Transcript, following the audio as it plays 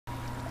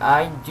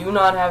I do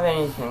not have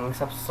anything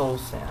except soul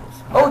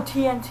sands. Oh,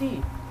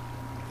 TNT.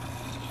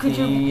 Could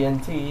you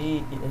use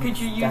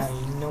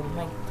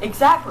dynamite.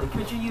 exactly?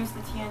 Could you use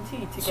the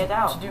TNT to get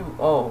out? To do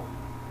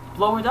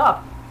Blow it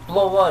up.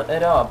 blow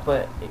it up,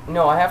 but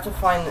no, I have to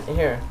find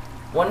here.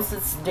 Once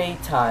it's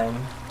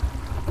daytime.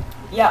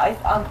 Yeah,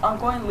 I'm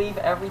going to leave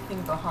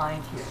everything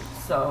behind here.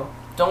 So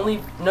Don't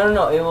leave.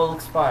 No, it will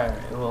expire.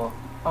 It will.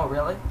 oh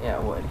really? Yeah,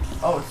 it would.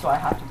 Oh, so I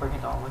have to bring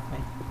it all with me.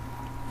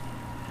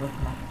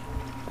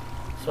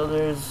 So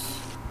there's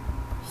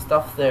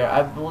stuff there.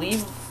 I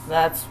believe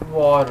that's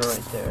water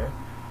right there.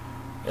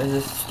 There's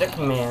a stick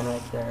man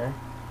right there.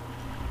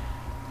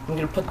 I'm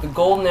gonna put the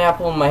golden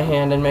apple in my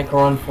hand and make a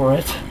run for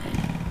it.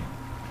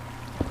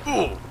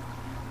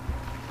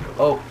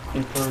 Oh,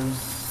 creepers,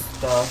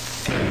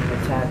 stuff,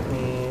 attack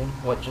me.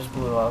 What just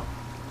blew up?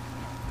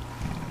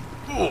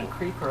 A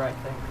creeper, I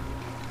think.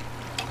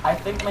 I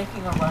think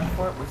making a run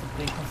for it was a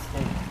big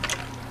mistake.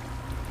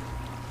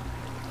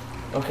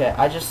 Okay,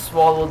 I just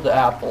swallowed the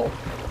apple.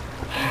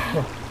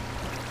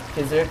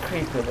 Is there a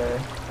creeper there?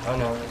 Oh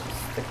no, there's a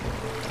stick man.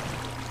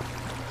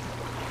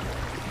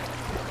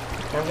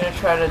 I'm gonna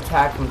try to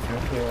attack him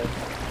through here.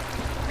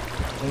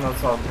 Even though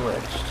it's all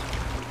glitched.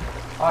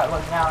 Alright,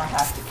 look, now I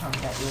have to come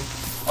get you.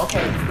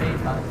 Okay, it's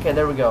daytime. Okay,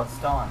 there we go. It's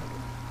dawn.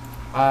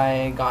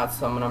 I got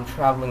some and I'm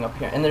traveling up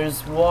here. And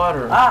there's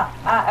water.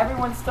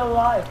 Everyone's still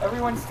alive.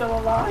 Everyone's still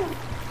alive.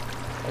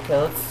 Okay,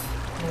 let's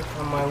make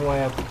my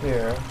way up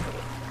here.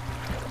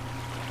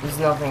 There's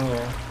nothing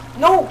here.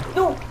 No,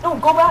 go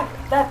back.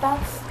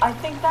 I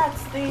think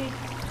that's the...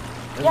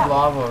 There's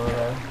lava over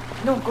there.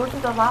 No, go to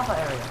the lava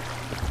area.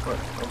 What,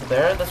 over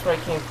there? That's where I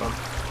came from.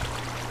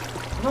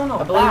 No,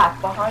 I believe, back,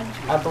 behind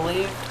you. I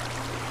believe...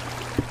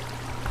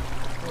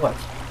 What?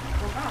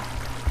 Go back.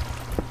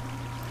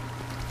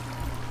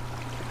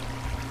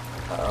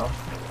 Uh-oh.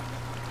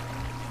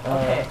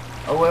 Okay.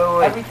 Oh,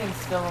 wait. Everything's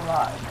still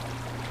alive.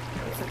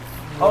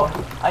 Oh,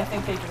 I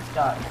think they just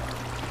died.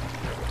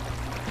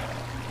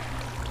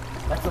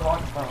 That's a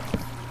long phone.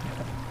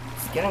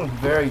 It's getting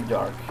very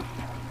dark.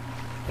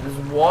 There's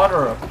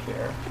water up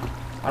here.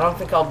 I don't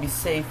think I'll be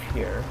safe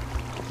here.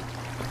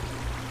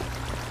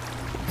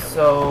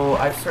 So,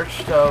 I've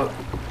searched out...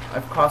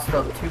 I've crossed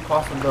out 2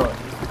 possibilities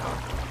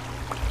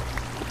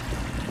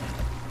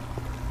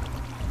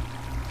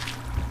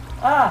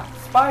now.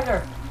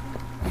 Spider!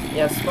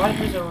 Yeah,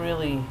 spiders are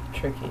really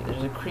tricky.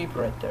 There's a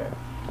creeper right there.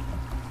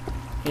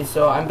 Okay,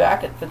 so I'm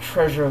back at the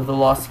treasure of the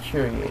lost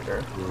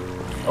curator.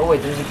 Oh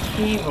wait, there's a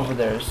cave over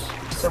there. There's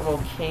several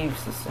cave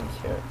systems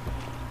here.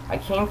 I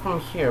came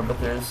from here, but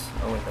there's...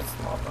 Oh wait, that's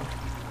lava.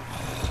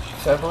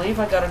 So I believe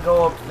I gotta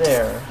go up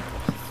there.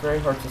 It's very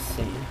hard to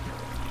see.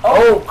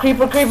 Oh,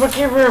 creeper!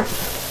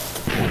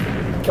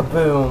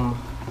 Kaboom!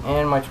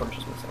 And my torch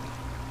is missing.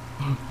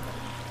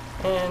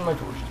 And my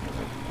torch is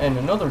missing. And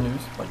in other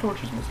news, my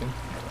torch is missing.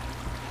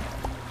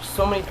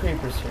 So many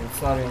creepers here, it's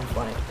not even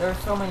funny. There are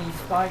so many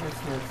spiders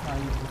here, it's not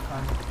even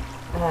funny.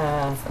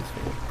 That sucks for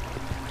you.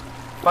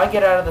 If I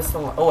get out of this...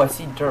 Oh, I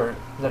see dirt.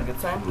 Is that a good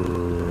sign?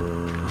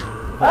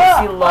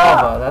 I see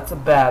lava. That's a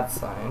bad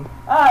sign.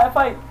 If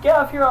I get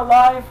up here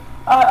alive,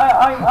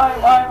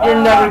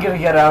 You're never gonna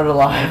get out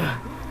alive.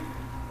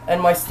 And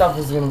my stuff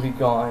is gonna be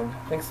gone.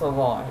 Thanks a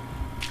lot.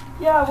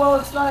 Yeah, well,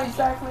 it's not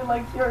exactly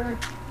like you're...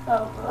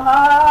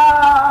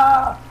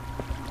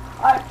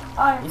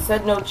 You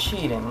said no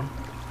cheating,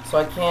 so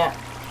I can't...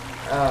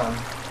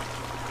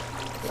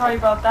 Sorry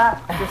about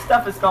that. Your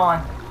stuff is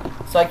gone.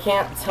 So I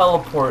can't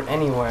teleport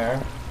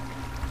anywhere.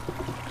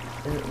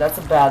 That's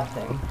a bad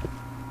thing.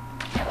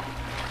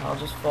 I'll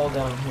just fall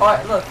down here.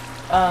 Alright, look.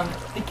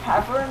 The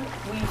cavern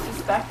we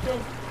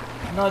suspected,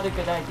 not a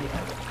good idea.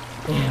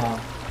 Yeah.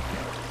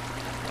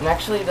 And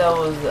actually that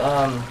was,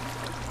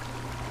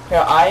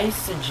 here, I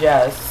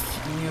suggest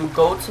you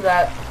go to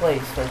that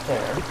place right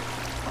there.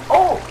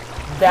 Oh!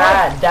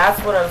 That's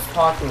what I was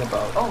talking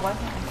about. Oh, why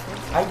didn't you say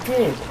so? I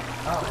did.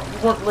 Oh. You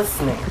weren't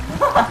listening.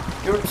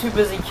 You were too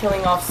busy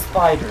killing off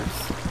spiders.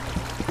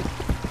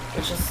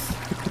 Which is...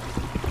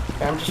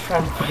 I'm just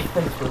trying to play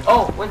things with...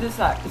 Oh, what is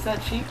that? Is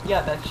that sheep?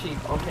 Yeah, that's sheep.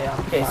 Okay,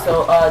 Okay,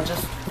 so,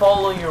 just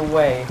follow your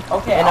way.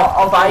 Okay, and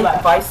I'll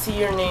if I see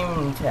your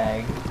name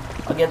tag,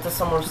 I'll get to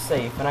somewhere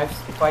safe. And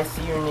if I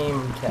see your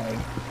name tag,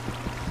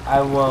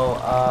 I will,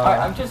 Alright,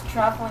 I'm just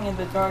traveling in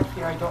the dark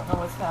here. I don't know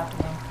what's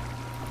happening.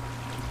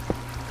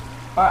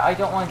 Alright, I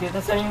don't want to do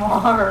this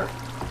anymore.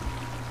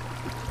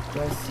 Do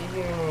I see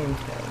your name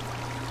tag?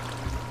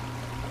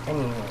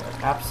 Anywhere.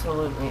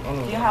 Absolutely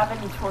anywhere. Do you have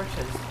any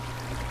torches?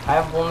 I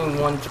have only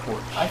 1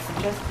 torch. I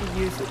suggest you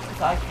use it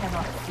because I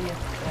cannot see it.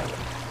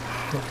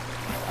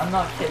 I'm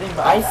not kidding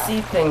about I that.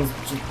 see things,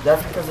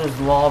 that's because there's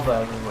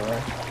lava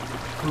everywhere.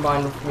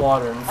 Combined with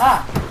water and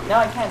now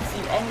I can't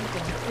see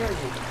anything,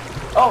 period.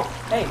 Oh,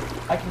 hey,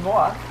 I can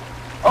walk.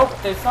 Oh,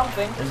 there's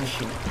something. There's a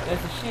sheep.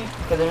 There's a sheep.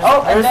 Okay,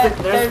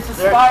 there's a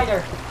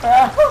spider.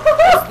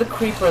 There's the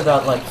creeper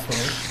that likes me.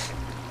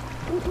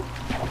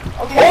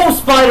 Okay. Oh,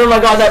 spider! My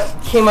god, that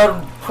came out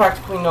of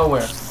practically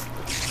nowhere.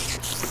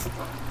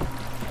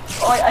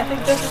 Oh, I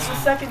think this is the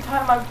second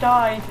time I've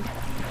died.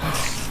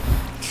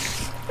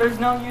 There's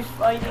no use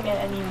fighting it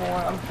anymore.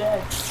 I'm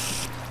dead.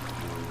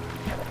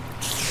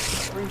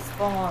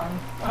 Respawn.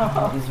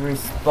 He's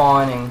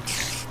respawning.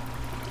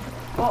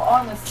 Well,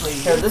 honestly.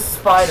 Here, this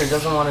spider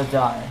doesn't want to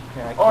die.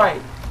 Alright.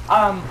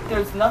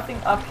 There's nothing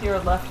up here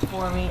left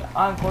for me.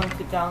 I'm going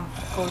to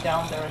go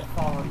down there and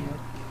follow you.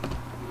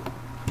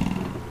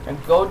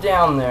 And go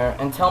down there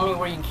and tell me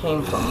where you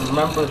came from.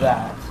 Remember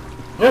that.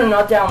 No,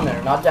 not down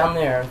there. Not down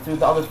there. Through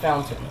the other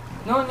fountain.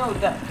 No,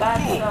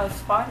 that's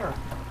spider.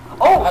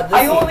 Oh,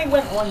 I only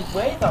went one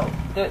way though.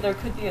 There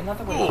could be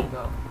another way to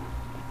go.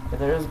 Yeah,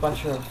 there is a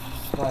bunch of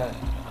spider.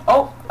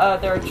 Oh,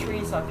 there are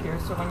trees up here,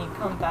 so when you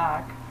come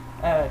back,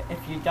 if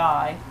you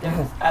die,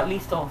 at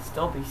least there'll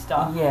still be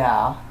stuff.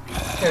 Yeah.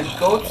 Here,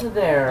 go to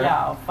there.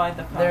 Yeah, I'll find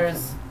the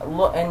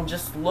fountain. And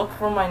just look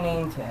for my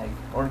name tag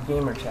or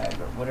gamer tag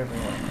or whatever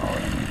you want to call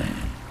it.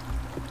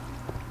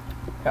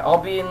 Here, I'll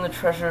be in the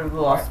treasure of the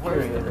lost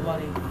Where's period. the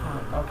bloody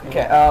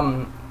okay.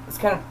 Okay. It's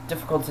kind of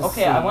difficult to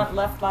see. Okay, I went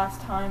left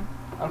last time.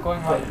 I'm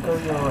going right. Go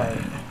your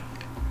right.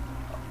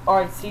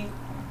 Alright, see,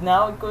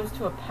 now it goes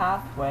to a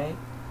pathway,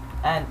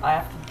 and I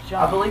have to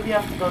jump. I believe you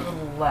have to go to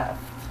the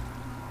left.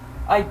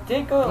 I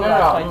did go to the No,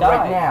 left, I died.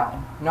 right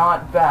now,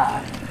 not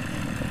back.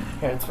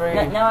 Here, it's very...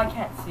 Now I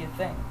can't see a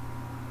thing.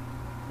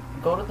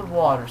 Go to the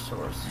water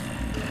source.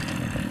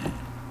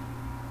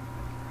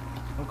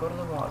 Go to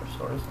the water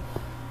source.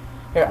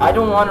 Here, I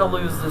don't want to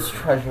lose this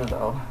treasure,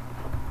 though.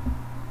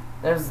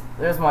 There's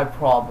my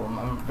problem.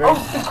 I'm very... Oh,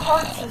 the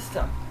card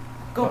system!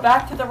 Go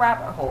back to the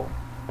rabbit hole.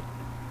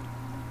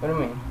 What do you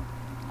mean?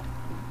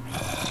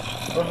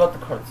 What about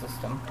the card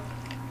system?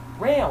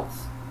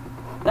 Rails.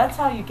 That's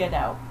how you get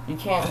out. You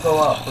can't go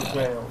up with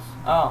rails.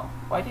 Oh,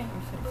 why didn't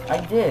you say so? I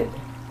did.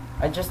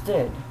 I just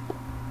did.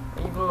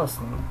 Are you even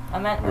listening? I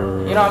meant...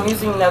 You know, I'm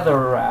using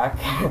netherrack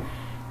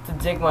to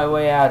dig my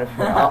way out of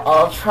here.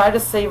 I'll try to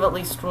save at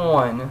least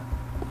one,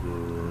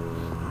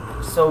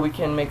 so we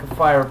can make a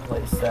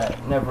fireplace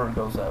that never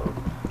goes out.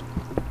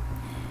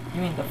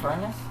 You mean the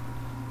furnace?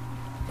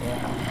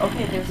 Yeah.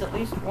 Okay, there's at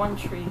least one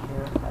tree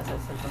here, as I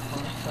said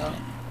before, so...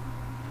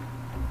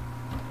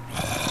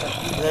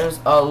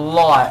 There's a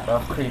lot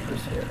of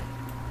creepers here.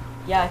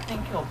 Yeah, I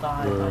think he'll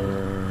die.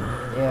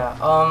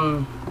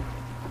 Yeah,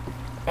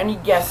 any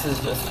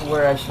guesses as to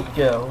where I should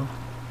go?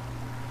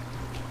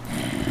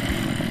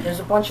 There's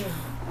a bunch of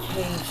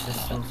cave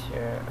systems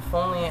here. If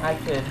only I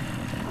could...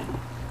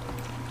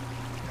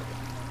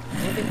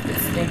 You think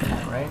it's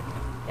daytime, right?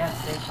 Yeah,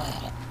 it's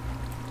daytime.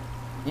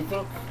 You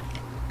think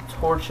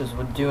torches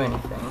would do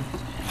anything?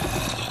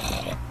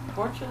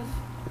 Torches?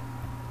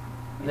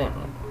 No.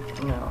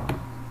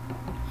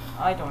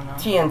 I don't know.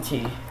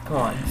 TNT. Come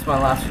on, it's my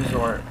last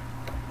resort.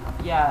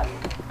 Yeah.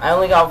 I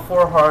only got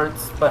 4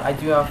 hearts, but I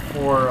do have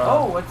 4,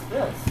 oh, what's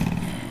this?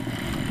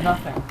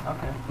 Nothing.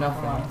 Okay.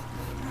 Nothing.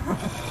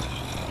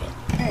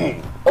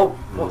 Oh,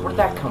 where'd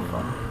that come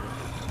from?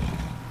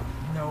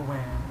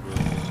 Nowhere.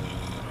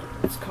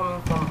 It's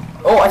coming from...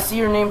 Oh, I see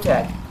your name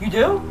tag. You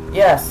do?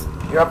 Yes,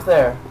 you're up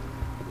there.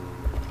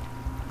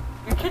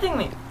 You're kidding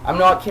me. I'm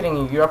not kidding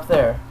you, you're up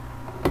there.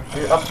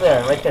 You're up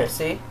there, right there,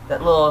 see?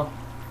 That little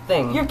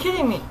thing. You're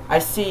kidding me. I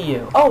see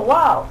you. Oh,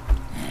 wow.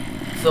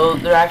 So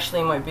there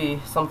actually might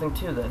be something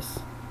to this.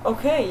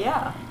 Okay,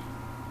 yeah.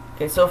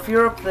 Okay, so if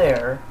you're up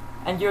there...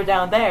 And you're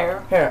down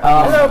there. Here,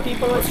 hello,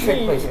 people, let's it's trick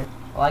me. place here.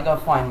 Well, I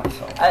gotta find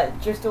myself.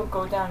 Just don't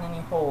go down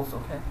any holes,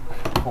 okay?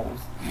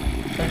 Holes.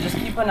 So just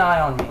keep an eye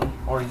on me,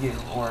 or you,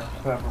 or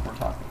whoever we're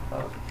talking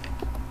about.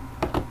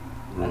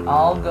 And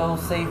I'll go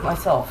save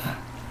myself.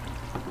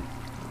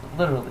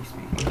 Literally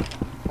speaking,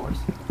 of course.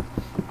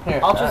 Here,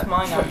 I'll just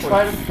mine out.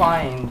 Try to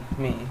find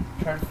me.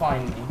 Try to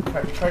find me.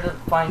 Try to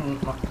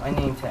find my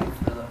name tag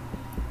for the...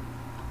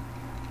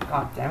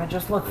 God damn it,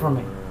 just look for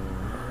me.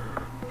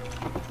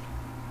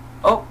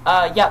 Oh,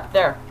 yeah,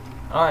 there.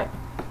 Alright.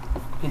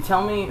 Okay,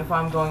 tell me if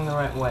I'm going the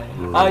right way.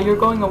 You're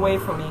going away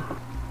from me.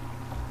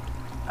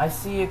 I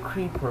see a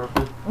creeper,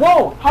 but...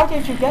 Whoa! How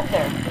did you get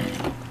there?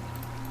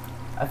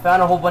 I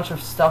found a whole bunch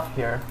of stuff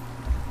here.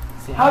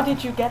 See, How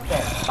did you get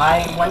there?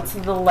 I went to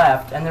the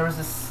left, and there was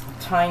this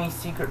tiny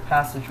secret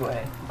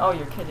passageway. Oh,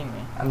 you're kidding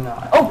me. I'm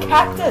not. Oh,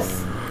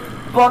 cactus!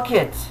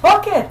 Bucket!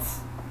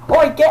 Buckets!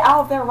 Oh, get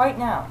out of there right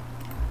now.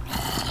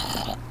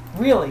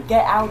 Really,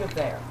 get out of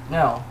there.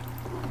 No.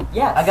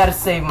 Yes. I gotta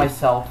save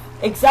myself.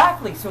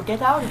 Exactly, so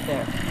get out of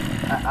there.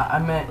 I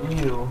meant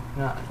you.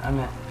 No, I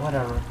meant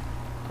whatever.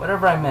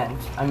 Whatever I meant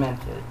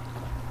it.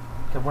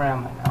 Okay, where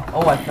am I now?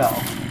 Oh, I fell.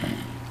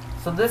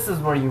 So this is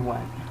where you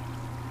went.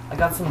 I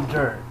got some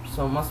dirt,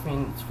 so it must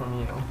mean it's from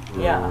you.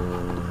 Yeah.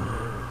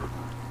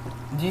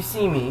 Do you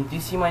see me? Do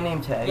you see my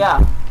name tag?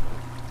 Yeah.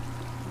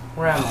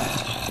 Where am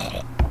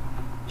I?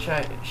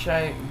 Should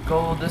I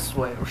go this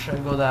way, or should I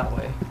go that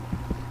way?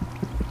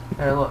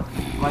 Here, look.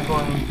 Am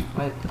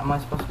I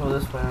supposed to go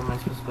this way, or am I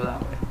supposed to go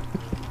that way?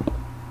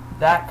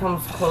 That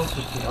comes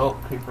closer to me. Oh,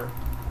 creeper.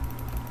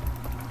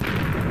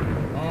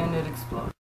 And it explodes.